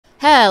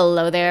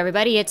Hello there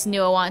everybody, it's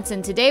Nuoance,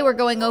 and today we're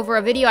going over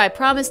a video I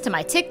promised to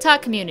my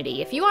TikTok community.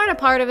 If you aren't a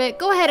part of it,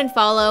 go ahead and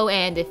follow,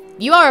 and if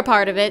you are a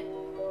part of it,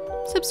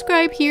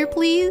 subscribe here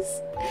please.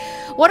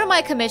 One of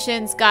my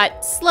commissions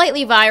got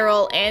slightly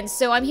viral, and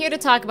so I'm here to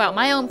talk about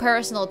my own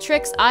personal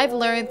tricks I've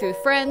learned through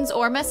friends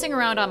or messing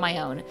around on my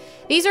own.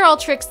 These are all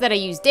tricks that I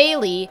use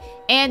daily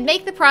and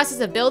make the process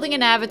of building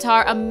an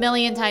avatar a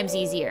million times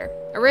easier.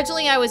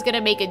 Originally, I was going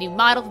to make a new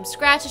model from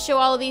scratch to show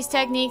all of these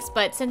techniques,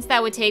 but since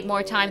that would take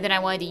more time than I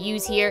wanted to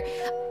use here,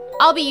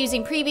 I'll be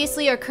using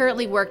previously or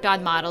currently worked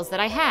on models that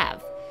I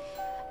have.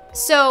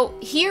 So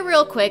here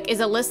real quick is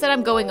a list that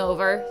I'm going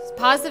over.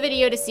 Pause the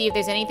video to see if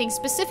there's anything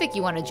specific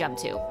you want to jump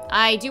to.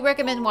 I do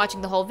recommend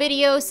watching the whole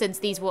video since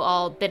these will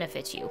all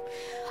benefit you.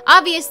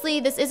 Obviously,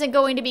 this isn't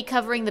going to be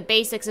covering the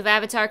basics of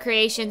avatar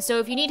creation, so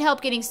if you need help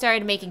getting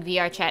started making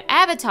VRChat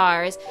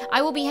avatars,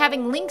 I will be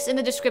having links in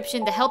the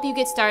description to help you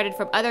get started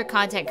from other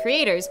content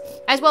creators,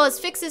 as well as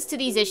fixes to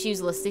these issues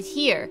listed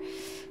here.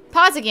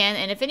 Pause again,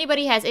 and if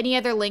anybody has any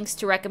other links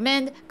to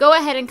recommend, go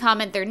ahead and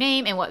comment their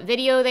name and what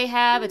video they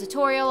have a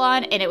tutorial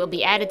on, and it will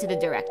be added to the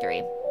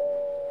directory.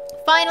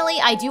 Finally,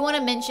 I do want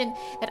to mention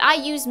that I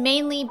use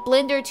mainly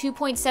Blender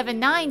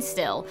 2.79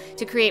 still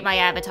to create my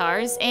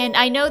avatars, and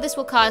I know this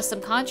will cause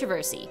some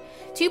controversy.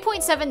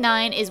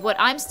 2.79 is what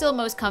I'm still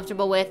most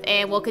comfortable with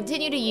and will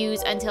continue to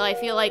use until I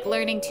feel like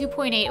learning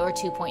 2.8 or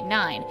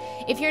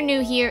 2.9. If you're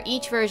new here,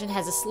 each version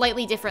has a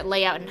slightly different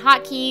layout and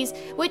hotkeys,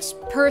 which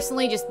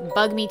personally just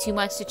bug me too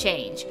much to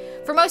change.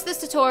 For most of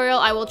this tutorial,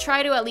 I will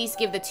try to at least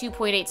give the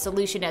 2.8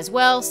 solution as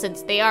well,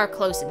 since they are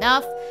close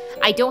enough.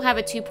 I don't have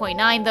a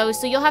 2.9 though,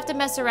 so you'll have to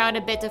mess around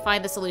a bit to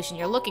find the solution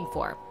you're looking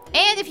for.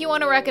 And if you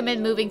want to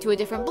recommend moving to a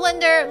different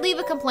Blender, leave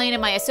a complaint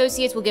and my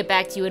associates will get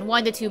back to you in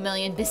 1 to 2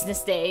 million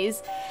business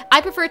days. I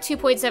prefer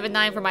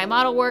 2.79 for my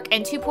model work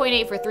and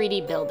 2.8 for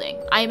 3D building.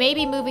 I may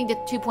be moving to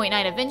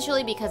 2.9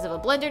 eventually because of a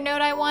Blender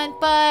node I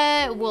want,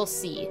 but we'll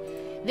see.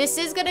 This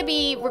is going to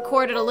be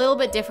recorded a little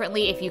bit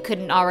differently if you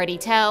couldn't already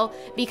tell,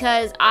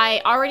 because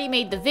I already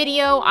made the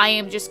video. I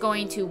am just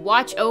going to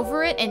watch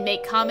over it and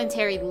make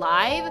commentary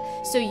live,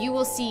 so you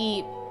will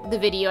see the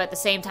video at the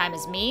same time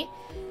as me.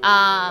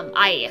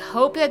 I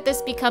hope that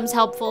this becomes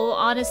helpful.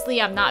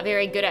 Honestly, I'm not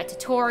very good at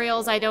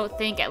tutorials, I don't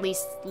think, at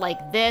least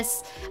like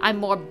this. I'm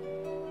more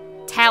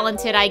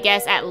talented, I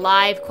guess, at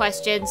live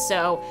questions,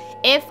 so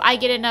if I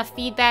get enough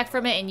feedback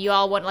from it and you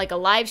all want like a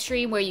live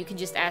stream where you can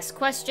just ask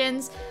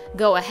questions,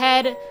 go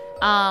ahead.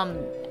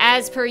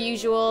 As per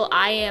usual,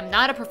 I am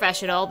not a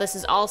professional. This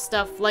is all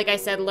stuff, like I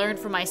said, learned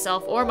from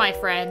myself or my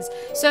friends,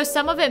 so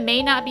some of it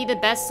may not be the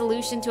best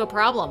solution to a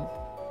problem.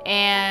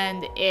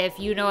 And if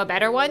you know a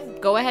better one,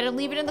 go ahead and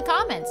leave it in the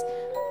comments.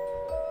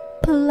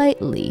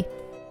 Politely.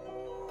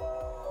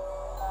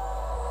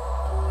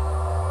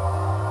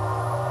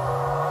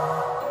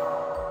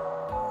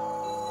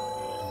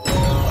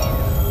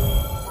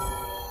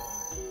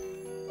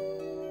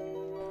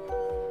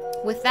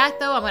 With that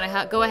though, I'm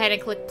gonna go ahead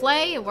and click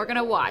play and we're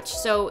gonna watch.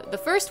 So the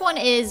first one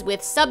is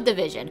with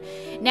Subdivision.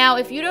 Now,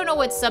 if you don't know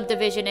what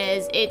Subdivision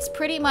is, it's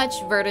pretty much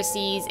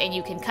vertices, and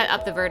you can cut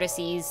up the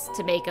vertices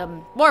to make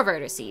them more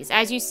vertices.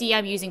 As you see,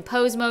 I'm using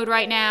pose mode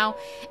right now,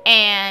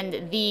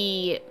 and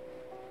the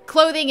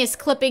clothing is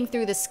clipping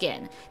through the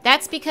skin.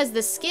 That's because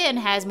the skin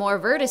has more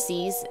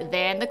vertices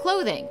than the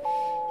clothing.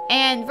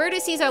 And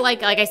vertices are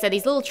like I said,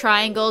 these little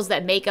triangles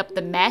that make up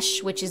the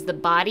mesh, which is the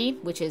body,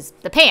 which is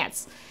the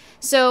pants.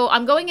 So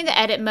I'm going into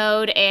edit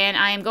mode, and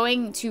I am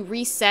going to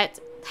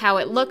reset how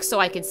it looks so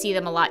I can see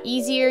them a lot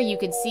easier. You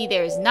can see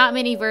there's not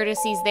many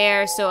vertices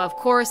there, so of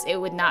course it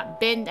would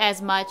not bend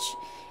as much.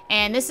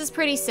 And this is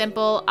pretty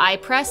simple. I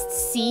pressed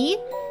C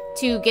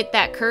to get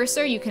that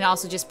cursor. You can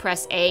also just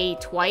press A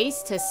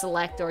twice to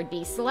select or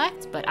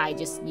deselect, but I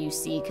just use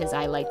C because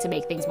I like to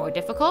make things more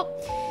difficult.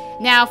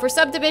 Now for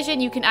Subdivision,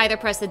 you can either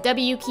press the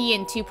W key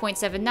in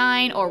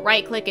 2.79 or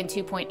right click in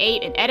 2.8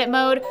 in edit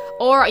mode,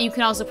 or you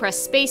can also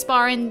press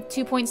spacebar in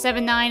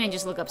 2.79 and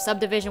just look up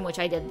Subdivision, which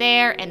I did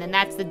there, and then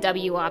that's the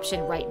W option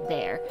right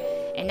there.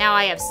 And now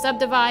I have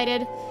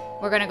subdivided.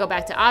 We're gonna go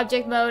back to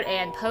object mode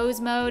and pose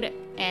mode,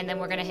 and then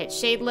we're gonna hit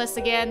shadeless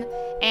again.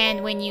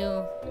 And when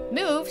you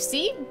move,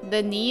 see,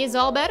 the knee is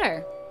all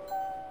better.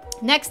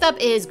 Next up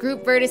is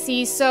group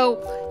vertices.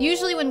 So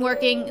usually when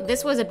working,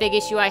 this was a big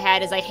issue I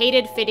had, is I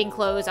hated fitting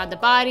clothes onto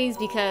bodies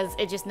because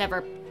it just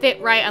never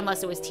fit right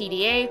unless it was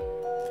TDA.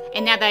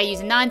 And now that I use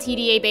a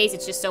non-TDA base,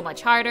 it's just so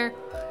much harder.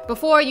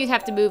 Before, you'd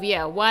have to move,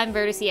 yeah, one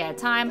vertice at a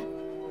time,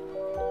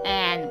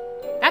 and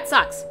that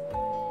sucks.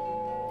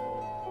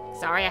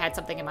 Sorry, I had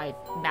something in my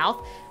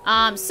mouth.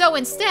 So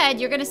instead,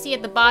 you're gonna see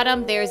at the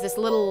bottom, there's this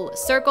little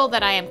circle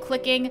that I am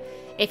clicking.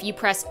 If you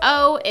press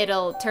O,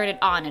 it'll turn it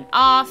on and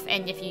off,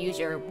 and if you use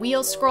your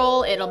wheel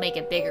scroll, it'll make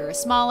it bigger or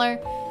smaller.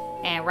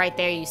 And right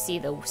there you see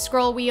the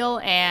scroll wheel,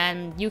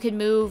 and you can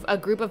move a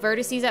group of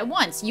vertices at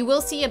once. You will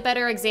see a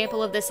better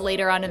example of this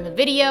later on in the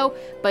video,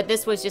 but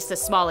this was just a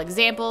small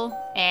example,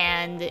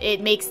 and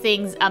it makes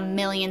things a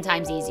million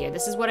times easier.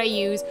 This is what I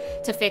use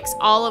to fix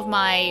all of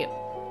my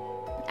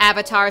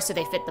avatars so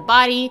they fit the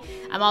body.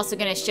 I'm also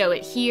going to show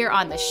it here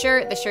on the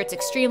shirt. The shirt's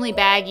extremely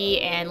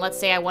baggy, and let's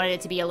say I wanted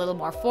it to be a little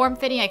more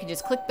form-fitting. I can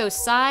just click those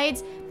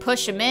sides,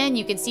 push them in.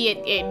 You can see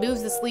it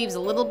moves the sleeves a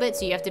little bit,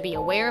 so you have to be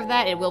aware of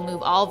that. It will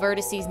move all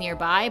vertices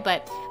nearby,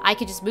 but I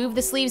could just move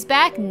the sleeves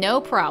back, no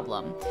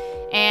problem.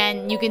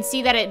 And you can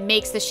see that it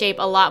makes the shape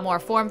a lot more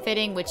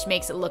form-fitting, which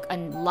makes it look a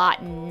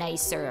lot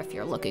nicer if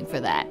you're looking for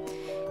that.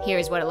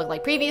 Here's what it looked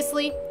like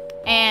previously.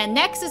 And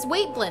next is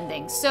weight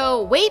blending.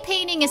 So weight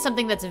painting is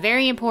something that's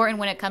very important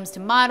when it comes to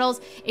models.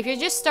 If you're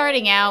just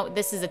starting out,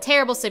 this is a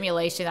terrible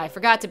simulation. I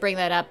forgot to bring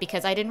that up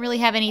because I didn't really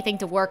have anything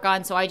to work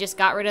on, so I just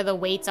got rid of the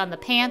weights on the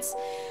pants.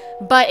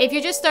 But if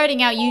you're just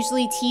starting out,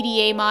 usually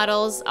TDA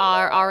models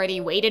are already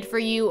weighted for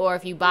you, or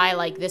if you buy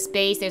like this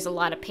base, there's a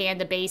lot of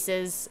Panda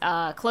bases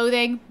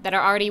clothing that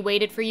are already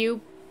weighted for you.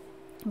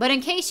 But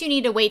in case you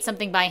need to weight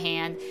something by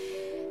hand,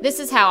 this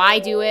is how I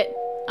do it.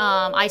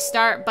 I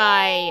start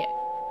by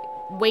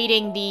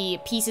weighting the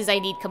pieces I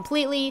need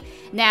completely.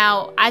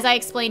 Now, as I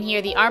explained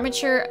here, the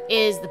armature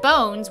is the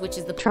bones, which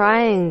is the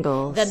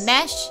triangles. The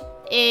mesh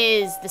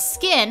is the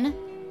skin,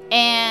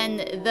 and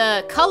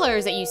the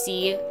colors that you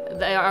see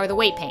are the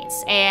weight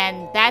paints,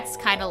 and that's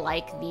kind of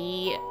like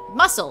the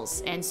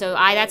muscles. And so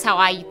that's how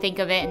I think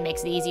of it, and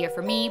makes it easier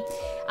for me.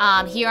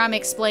 Here I'm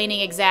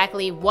explaining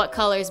exactly what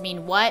colors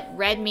mean what.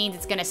 Red means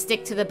it's going to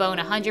stick to the bone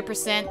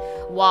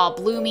 100%, while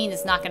blue means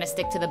it's not going to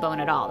stick to the bone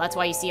at all. That's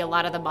why you see a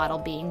lot of the model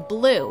being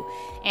blue.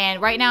 And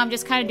right now I'm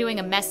just kind of doing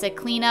a messy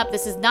cleanup.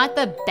 This is not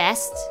the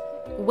best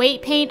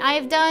weight paint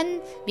I've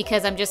done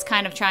because I'm just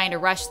kind of trying to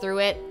rush through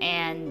it,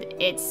 and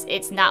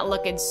it's not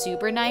looking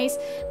super nice.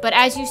 But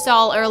as you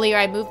saw earlier,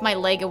 I moved my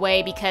leg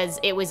away because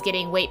it was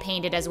getting weight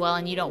painted as well,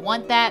 and you don't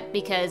want that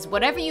because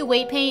whatever you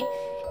weight paint,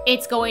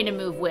 it's going to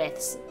move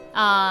with.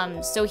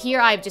 So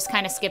here I've just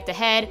kind of skipped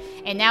ahead,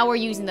 and now we're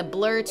using the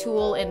blur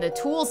tool in the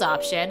tools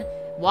option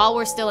while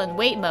we're still in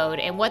weight mode.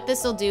 And what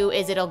this will do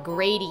is it'll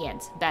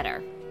gradient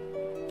better.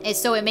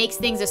 So it makes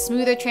things a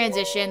smoother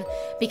transition,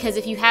 because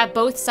if you have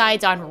both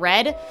sides on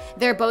red,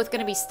 they're both going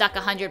to be stuck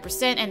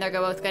 100%, and they're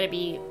both going to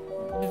be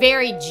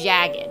very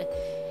jagged.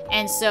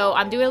 And so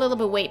I'm doing a little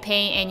bit of weight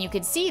paint, and you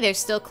can see they're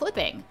still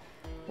clipping.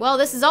 Well,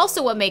 this is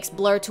also what makes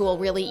blur tool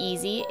really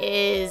easy,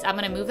 is I'm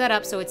going to move that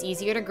up so it's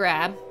easier to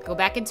grab, go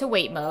back into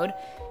weight mode,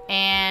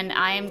 and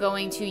I am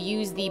going to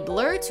use the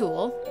blur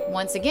tool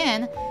once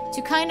again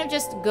to kind of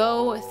just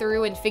go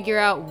through and figure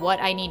out what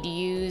I need to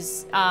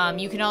use.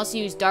 You can also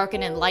use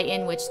darken and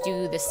lighten, which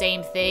do the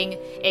same thing,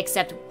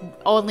 except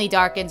only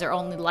darkens or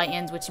only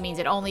lightens, which means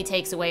it only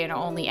takes away and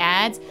only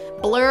adds.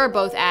 Blur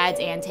both adds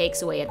and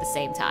takes away at the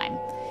same time.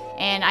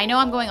 And I know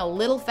I'm going a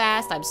little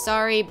fast, I'm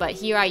sorry, but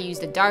here I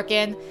used a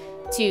darken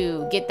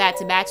to get that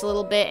to match a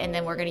little bit, and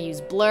then we're going to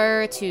use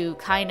blur to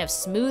kind of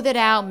smooth it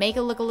out, make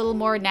it look a little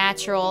more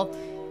natural,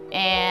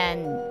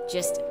 and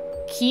just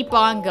keep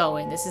on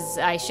going.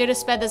 I should have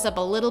sped this up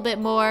a little bit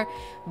more,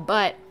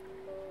 but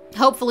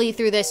hopefully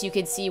through this you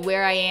can see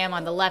where I am.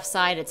 On the left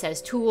side it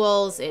says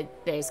tools,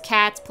 there's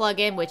cats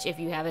plugin, which if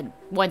you haven't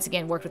once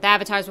again worked with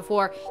avatars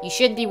before, you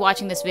shouldn't be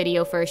watching this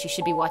video first. You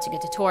should be watching a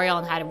tutorial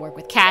on how to work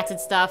with cats and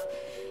stuff,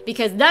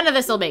 because none of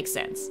this will make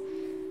sense.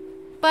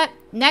 But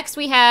next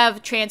we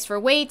have transfer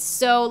weights.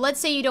 So let's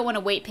say you don't want to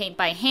weight paint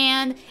by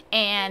hand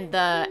and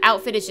the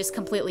outfit is just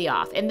completely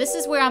off. And this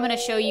is where I'm going to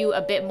show you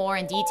a bit more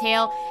in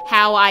detail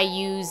how I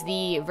use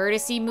the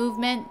vertice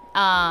movement.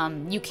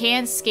 You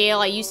can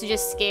scale. I used to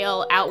just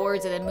scale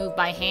outwards and then move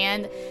by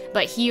hand.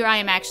 But here I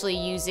am actually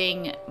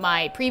using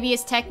my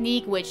previous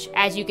technique, which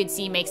as you can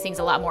see makes things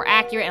a lot more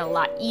accurate and a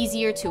lot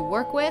easier to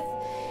work with.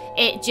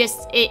 It's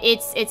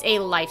a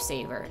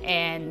lifesaver,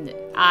 and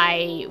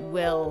I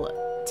will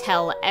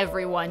tell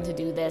everyone to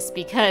do this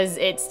because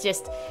it's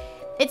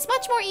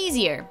much more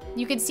easier.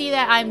 You can see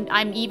that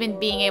I'm even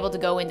being able to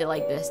go into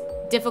like this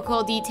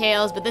difficult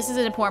details, but this is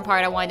an important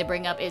part I wanted to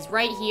bring up is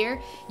right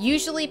here.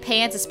 Usually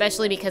pants,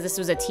 especially because this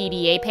was a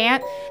TDA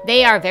pant,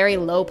 they are very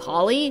low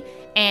poly,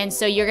 and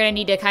so you're gonna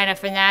need to kind of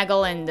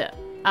finagle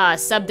and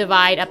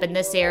subdivide up in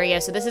this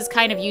area. So this is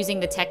kind of using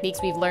the techniques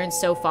we've learned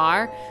so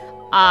far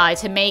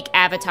to make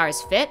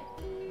avatars fit.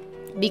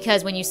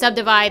 Because when you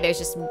subdivide,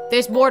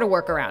 there's more to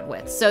work around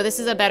with. So this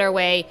is a better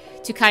way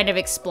to kind of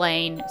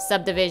explain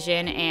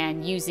subdivision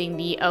and using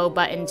the O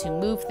button to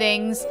move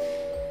things.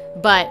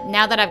 But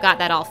now that I've got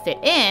that all fit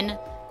in,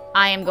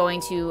 I am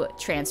going to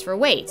transfer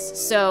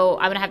weights. So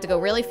I'm gonna have to go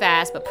really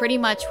fast, but pretty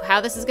much how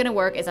this is gonna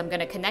work is I'm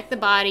gonna connect the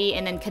body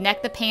and then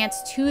connect the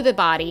pants to the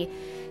body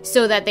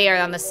so that they are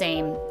on the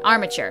same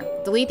armature.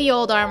 Delete the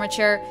old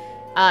armature,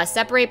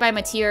 separate by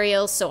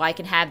materials so I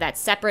can have that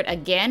separate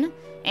again.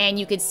 And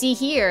you can see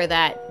here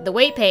that the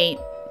weight paint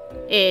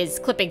is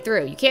clipping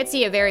through. You can't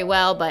see it very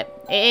well,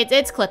 but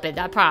it's clipping,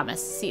 I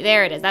promise. See,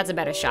 there it is. That's a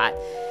better shot.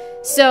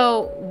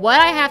 So what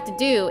I have to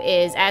do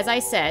is, as I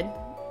said,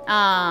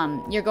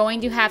 you're going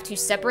to have to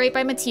separate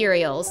by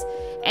materials,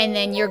 and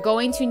then you're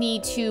going to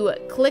need to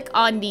click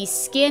on the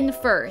skin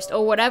first,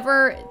 or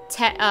whatever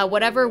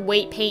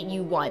weight paint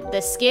you want.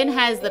 The skin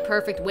has the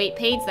perfect weight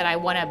paints that I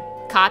want to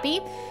copy.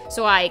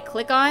 So I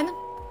click on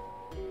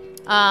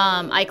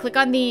I click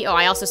on the,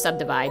 I also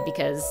subdivide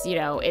because, you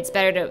know, it's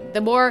better to,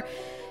 the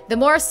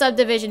more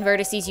subdivision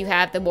vertices you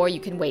have, the more you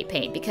can weight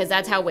paint, because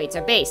that's how weights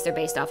are based. They're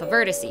based off of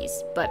vertices.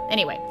 But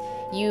anyway,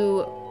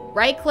 you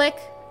right click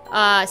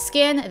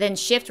skin, then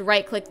shift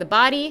right click the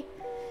body,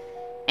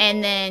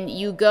 and then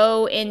you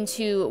go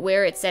into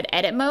where it said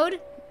edit mode.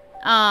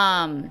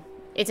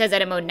 It says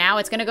edit mode now.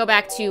 It's going to go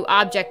back to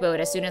object mode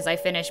as soon as I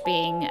finish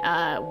being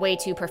way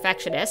too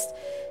perfectionist.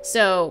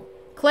 So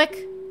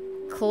click,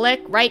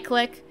 right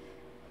click,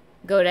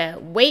 go to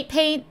weight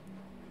paint,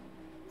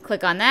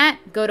 click on that,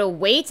 go to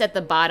weights at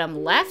the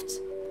bottom left,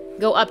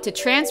 go up to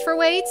transfer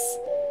weights,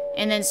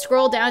 and then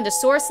scroll down to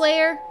source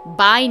layer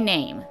by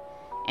name.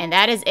 And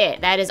that is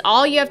it. That is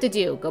all you have to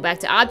do. Go back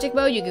to object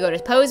mode, you can go to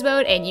pose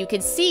mode, and you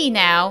can see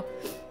now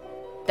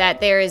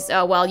that there is,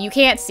 well, you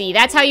can't see.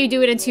 That's how you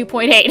do it in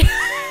 2.8.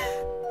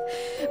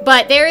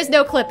 But there is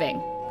no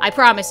clipping. I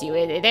promise you.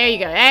 There you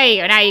go. There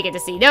you go. Now you get to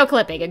see. No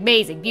clipping.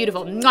 Amazing.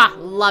 Beautiful. Mwah,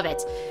 love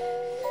it.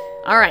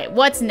 All right.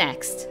 What's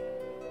next?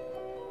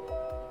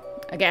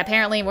 Okay.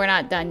 Apparently we're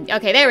not done.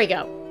 Okay. There we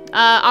go.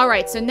 All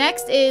right. So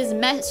next is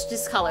mesh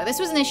discolor. This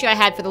was an issue I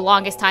had for the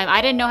longest time.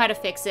 I didn't know how to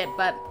fix it,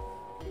 but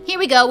here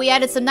we go. We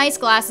added some nice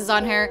glasses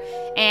on her,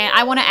 and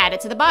I want to add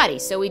it to the body.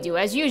 So we do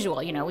as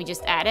usual. You know, we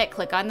just add it,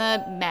 click on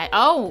the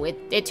oh,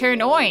 it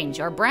turned orange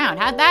or brown.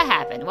 How'd that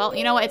happen? Well,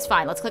 you know what? It's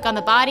fine. Let's click on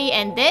the body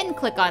and then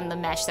click on the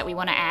mesh that we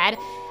want to add.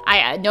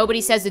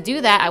 Nobody says to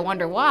do that. I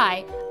wonder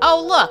why.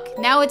 Oh, look.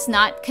 Now it's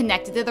not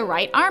connected to the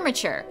right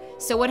armature.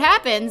 So what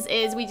happens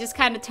is we just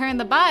kind of turn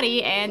the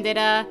body and it,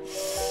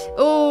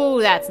 oh,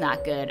 that's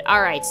not good.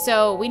 All right,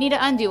 so we need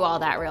to undo all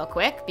that real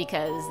quick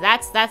because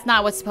that's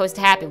not what's supposed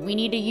to happen. We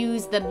need to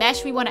use the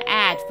mesh we want to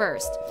add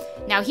first.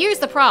 Now, here's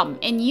the problem.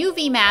 In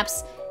UV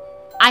maps,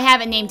 I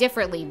have it named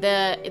differently.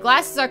 The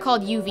glasses are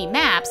called UV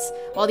maps,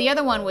 while the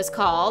other one was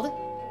called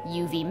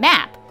UV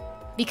map.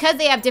 Because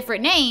they have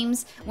different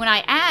names, when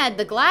I add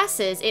the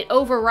glasses, it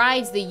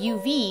overrides the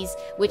UVs,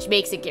 which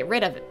makes it get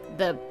rid of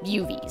the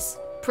UVs.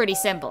 Pretty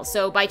simple.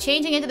 So by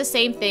changing it to the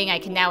same thing, I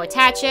can now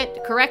attach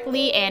it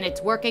correctly and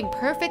it's working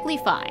perfectly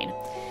fine.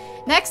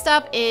 Next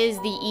up is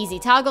the easy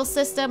toggle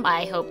system.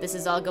 I hope this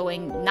is all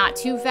going not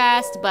too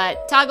fast,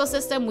 but toggle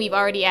system, we've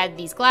already added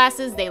these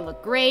glasses. They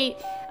look great.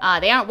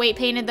 They aren't weight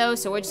painted though,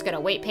 so we're just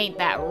gonna weight paint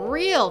that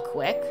real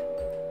quick.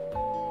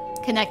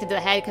 Connected to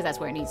the head because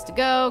that's where it needs to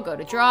go. Go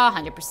to draw,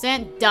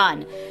 100%,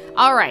 done.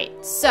 All right,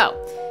 so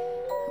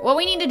what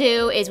we need to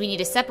do is we need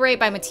to separate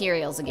by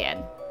materials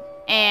again.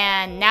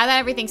 And now that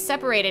everything's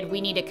separated,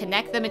 we need to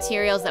connect the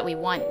materials that we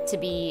want to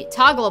be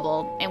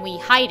toggleable, and we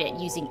hide it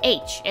using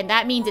H. And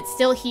that means it's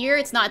still here,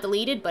 it's not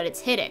deleted, but it's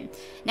hidden.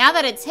 Now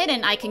that it's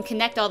hidden, I can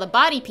connect all the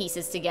body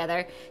pieces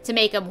together to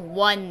make them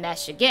one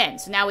mesh again.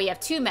 So now we have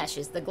two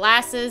meshes, the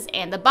glasses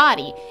and the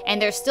body. And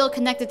they're still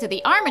connected to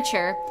the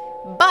armature,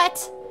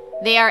 but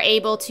they are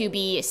able to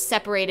be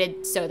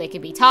separated so they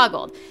can be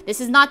toggled.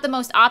 This is not the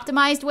most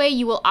optimized way.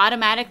 You will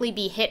automatically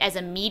be hit as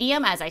a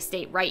medium, as I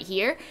state right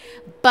here,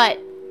 but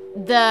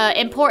the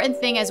important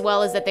thing as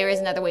well is that there is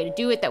another way to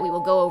do it that we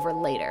will go over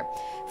later.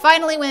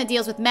 Finally, when it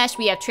deals with mesh,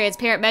 we have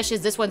transparent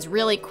meshes. This one's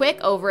really quick.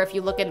 Over, if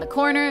you look in the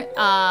corner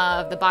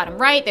of the bottom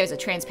right, there's a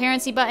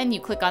transparency button. You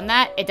click on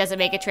that, it doesn't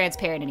make it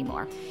transparent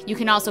anymore. You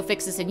can also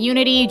fix this in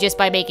Unity just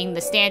by making the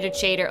standard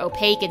shader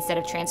opaque instead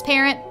of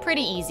transparent.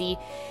 Pretty easy.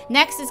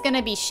 Next is going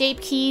to be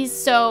shape keys.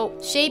 So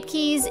shape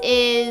keys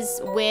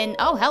is when,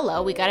 oh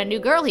hello, we got a new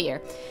girl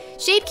here.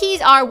 Shape keys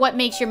are what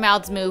makes your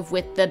mouths move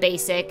with the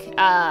basic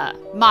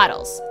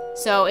models.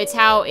 So it's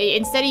how,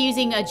 instead of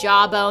using a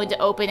jawbone to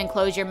open and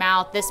close your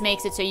mouth, this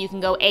makes it so you can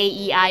go A,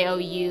 E, I, O,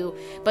 U.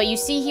 But you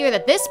see here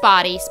that this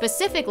body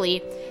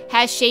specifically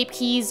has shape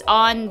keys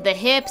on the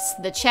hips,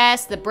 the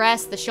chest, the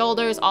breast, the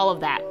shoulders, all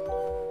of that.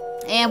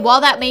 And while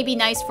that may be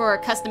nice for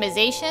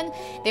customization,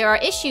 there are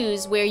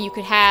issues where you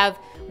could have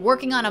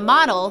working on a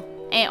model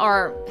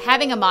or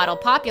having a model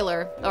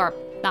popular, or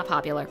not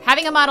popular,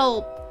 having a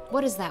model,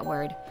 what is that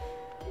word?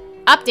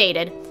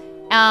 Updated.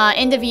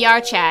 Into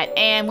VRChat,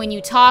 and when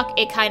you talk,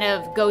 it kind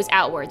of goes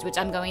outwards, which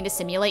I'm going to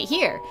simulate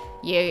here.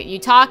 You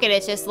talk, and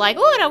it's just like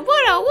woota, woota,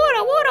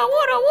 woota, woota,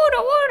 woota,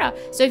 woota,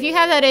 woota. So if you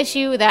have that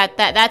issue,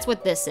 that's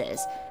what this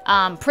is.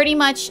 Pretty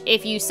much,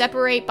 if you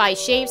separate by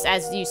shapes,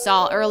 as you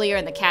saw earlier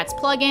in the cat's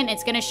plugin,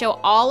 it's going to show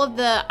all of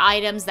the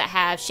items that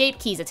have shape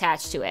keys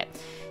attached to it.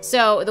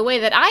 So the way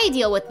that I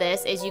deal with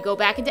this is you go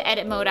back into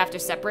edit mode after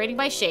separating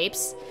by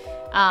shapes.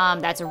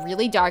 That's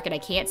really dark and I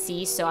can't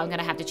see, so I'm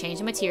gonna have to change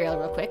the material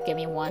real quick. Give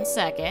me 1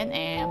 second,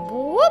 and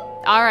whoop!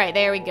 All right,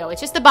 there we go. It's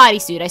just a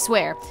bodysuit, I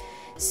swear.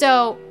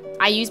 So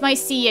I use my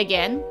C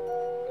again,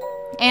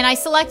 and I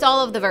select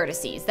all of the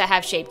vertices that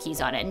have shape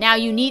keys on it. Now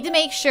you need to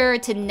make sure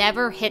to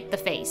never hit the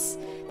face.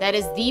 That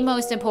is the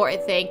most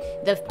important thing.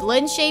 The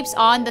blend shapes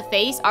on the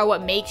face are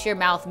what makes your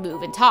mouth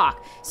move and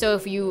talk. So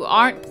if you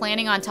aren't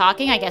planning on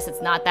talking, I guess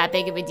it's not that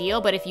big of a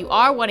deal, but if you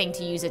are wanting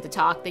to use it to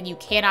talk, then you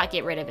cannot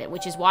get rid of it,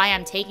 which is why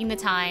I'm taking the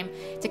time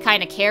to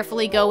kind of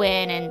carefully go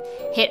in and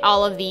hit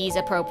all of these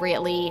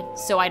appropriately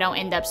so I don't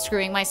end up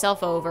screwing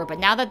myself over. But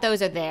now that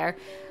those are there,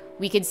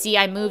 we can see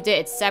I moved it.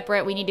 It's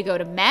separate. We need to go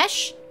to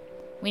mesh.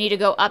 We need to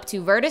go up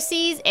to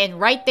vertices, and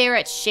right there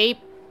at shape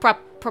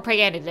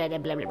propaganda, blah,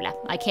 blah, blah.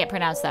 I can't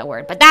pronounce that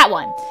word, but that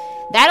one.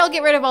 That'll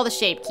get rid of all the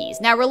shape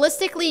keys. Now,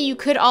 realistically, you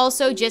could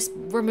also just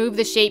remove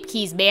the shape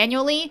keys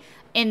manually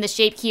in the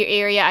shape key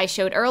area I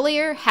showed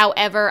earlier.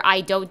 However,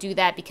 I don't do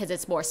that because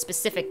it's more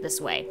specific this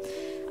way.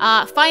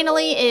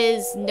 Finally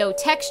is no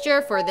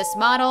texture for this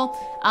model.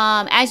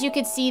 As you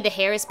can see, the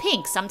hair is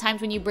pink. Sometimes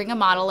when you bring a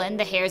model in,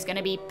 the hair is going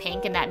to be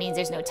pink, and that means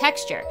there's no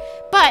texture.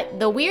 But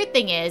the weird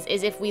thing is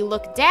if we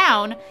look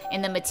down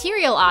in the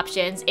material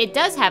options, it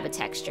does have a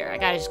texture. I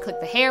gotta just click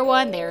the hair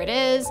one, there it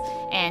is,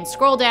 and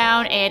scroll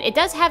down, and it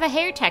does have a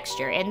hair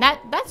texture. And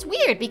that's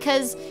weird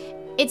because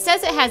it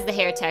says it has the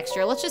hair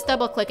texture. Let's just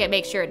double click it,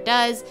 make sure it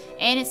does,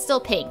 and it's still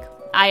pink.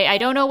 I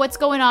don't know what's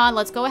going on.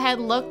 Let's go ahead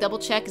and look, double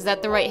check. Is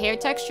that the right hair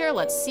texture?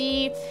 Let's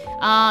see.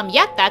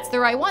 Yep, that's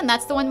the right one.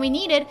 That's the one we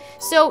needed.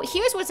 So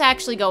here's what's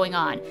actually going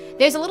on.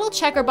 There's a little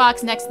checker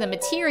box next to the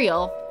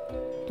material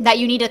that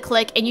you need to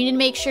click, and you need to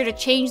make sure to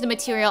change the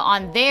material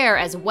on there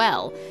as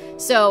well.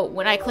 So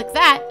when I click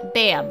that,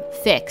 bam,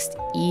 fixed.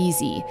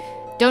 Easy.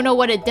 Don't know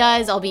what it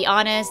does, I'll be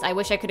honest. I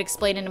wish I could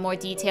explain in more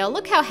detail.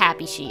 Look how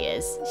happy she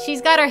is.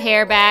 She's got her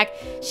hair back.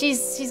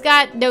 She's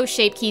got no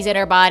shape keys in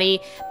her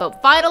body.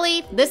 But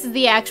finally, this is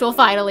the actual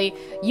finally,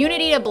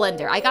 Unity to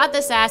Blender. I got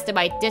this asked in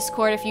my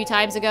Discord a few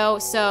times ago,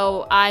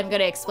 so I'm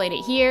gonna explain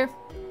it here.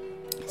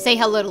 Say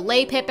hello to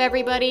Laypip,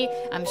 everybody.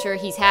 I'm sure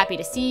he's happy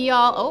to see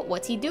y'all. Oh,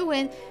 what's he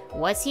doing?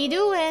 What's he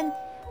doing?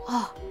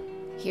 Oh,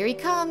 here he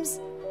comes.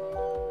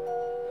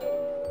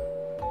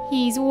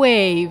 He's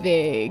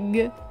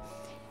waving.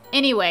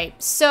 Anyway,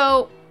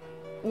 so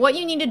what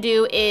you need to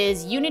do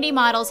is Unity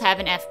models have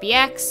an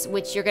FBX,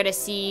 which you're going to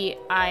see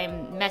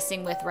I'm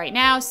messing with right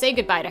now. Say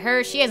goodbye to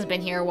her. She hasn't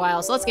been here a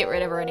while, so let's get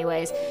rid of her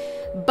anyways.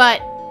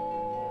 But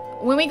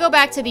when we go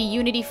back to the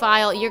Unity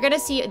file, you're going to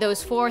see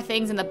those 4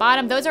 things in the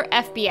bottom. Those are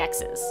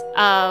FBXs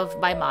of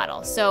my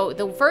model. So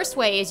the first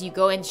way is you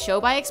go in Show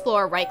by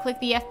Explorer, right-click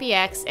the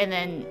FBX, and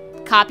then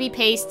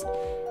copy-paste,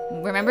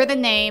 remember the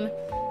name,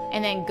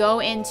 and then go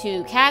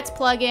into Cats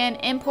plugin,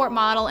 import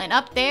model, and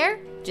up there,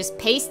 just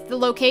paste the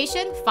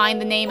location, find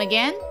the name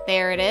again,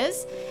 there it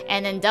is,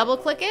 and then double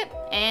click it,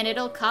 and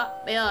it'll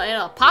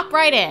pop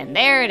right in.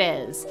 There it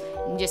is.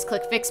 And just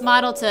click Fix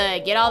Model to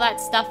get all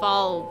that stuff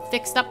all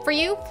fixed up for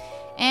you,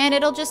 and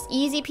it'll just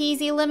easy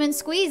peasy lemon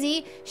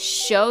squeezy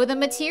show the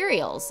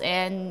materials,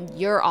 and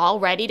you're all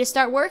ready to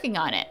start working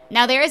on it.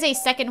 Now there is a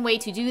second way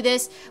to do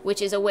this,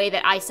 which is a way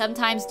that I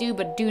sometimes do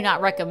but do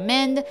not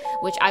recommend,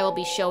 which I will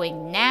be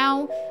showing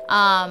now.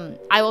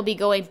 I will be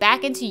going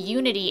back into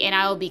Unity, and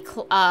I will be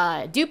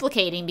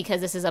duplicating,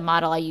 because this is a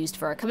model I used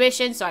for a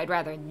commission, so I'd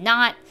rather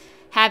not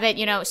have it,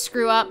 you know,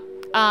 screw up.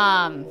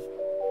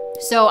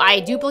 So I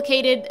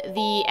duplicated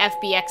the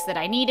FBX that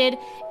I needed,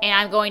 and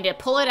I'm going to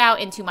pull it out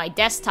into my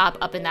desktop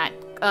up in that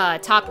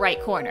top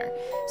right corner.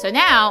 So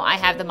now I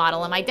have the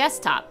model on my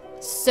desktop.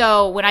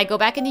 So when I go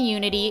back into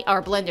Unity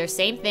or Blender,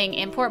 same thing,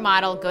 import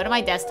model, go to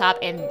my desktop,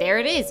 and there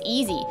it is,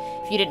 easy,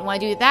 if you didn't want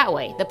to do it that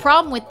way. The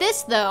problem with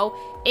this, though,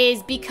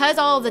 is because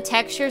all of the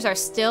textures are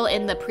still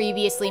in the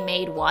previously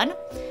made one,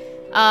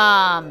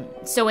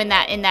 so in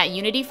that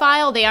Unity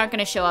file, they aren't going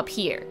to show up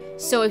here.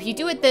 So if you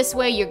do it this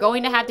way, you're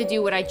going to have to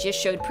do what I just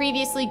showed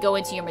previously. Go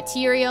into your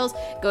materials,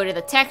 go to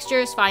the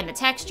textures, find the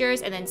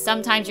textures, and then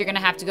sometimes you're going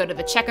to have to go to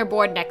the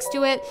checkerboard next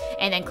to it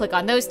and then click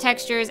on those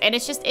textures. And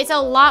it's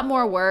a lot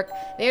more work.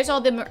 There's all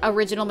the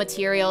original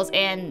materials,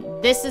 and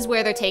this is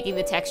where they're taking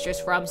the textures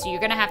from. So you're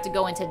going to have to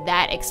go into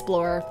that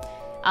Explorer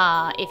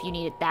if you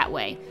need it that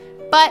way.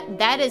 But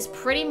that is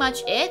pretty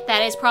much it.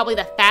 That is probably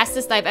the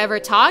fastest I've ever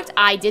talked.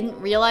 I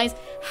didn't realize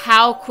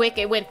how quick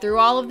it went through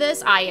all of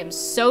this. I am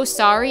so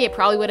sorry. It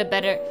probably would have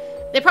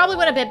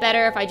been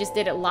better if I just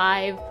did it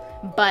live.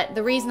 But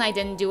the reason I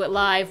didn't do it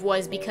live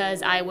was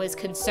because I was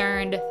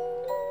concerned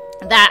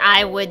that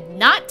I would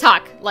not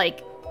talk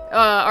like,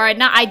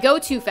 I'd go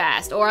too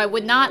fast, or I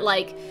would not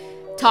like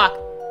talk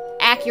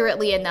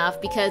accurately enough,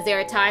 because there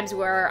are times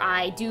where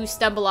I do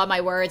stumble on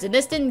my words, and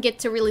this didn't get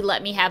to really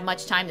let me have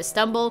much time to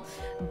stumble,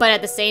 but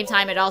at the same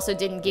time it also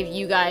didn't give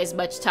you guys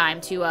much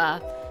time to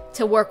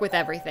work with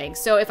everything.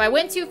 So if I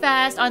went too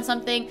fast on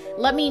something,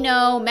 let me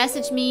know,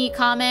 message me,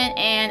 comment,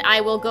 and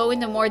I will go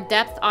into more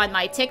depth on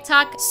my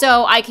TikTok,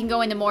 so I can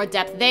go into more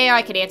depth there.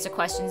 I can answer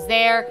questions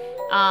there.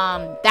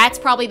 That's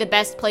probably the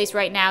best place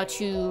right now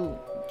to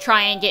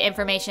try and get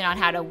information on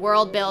how to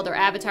world build or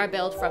avatar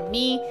build from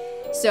me.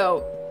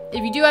 So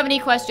if you do have any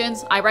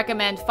questions, I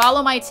recommend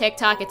follow my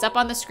TikTok. It's up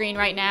on the screen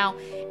right now.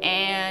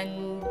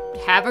 And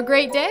have a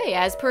great day.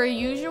 As per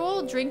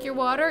usual, drink your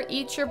water,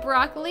 eat your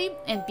broccoli,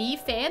 and be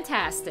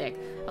fantastic.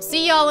 I'll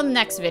see y'all in the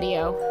next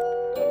video.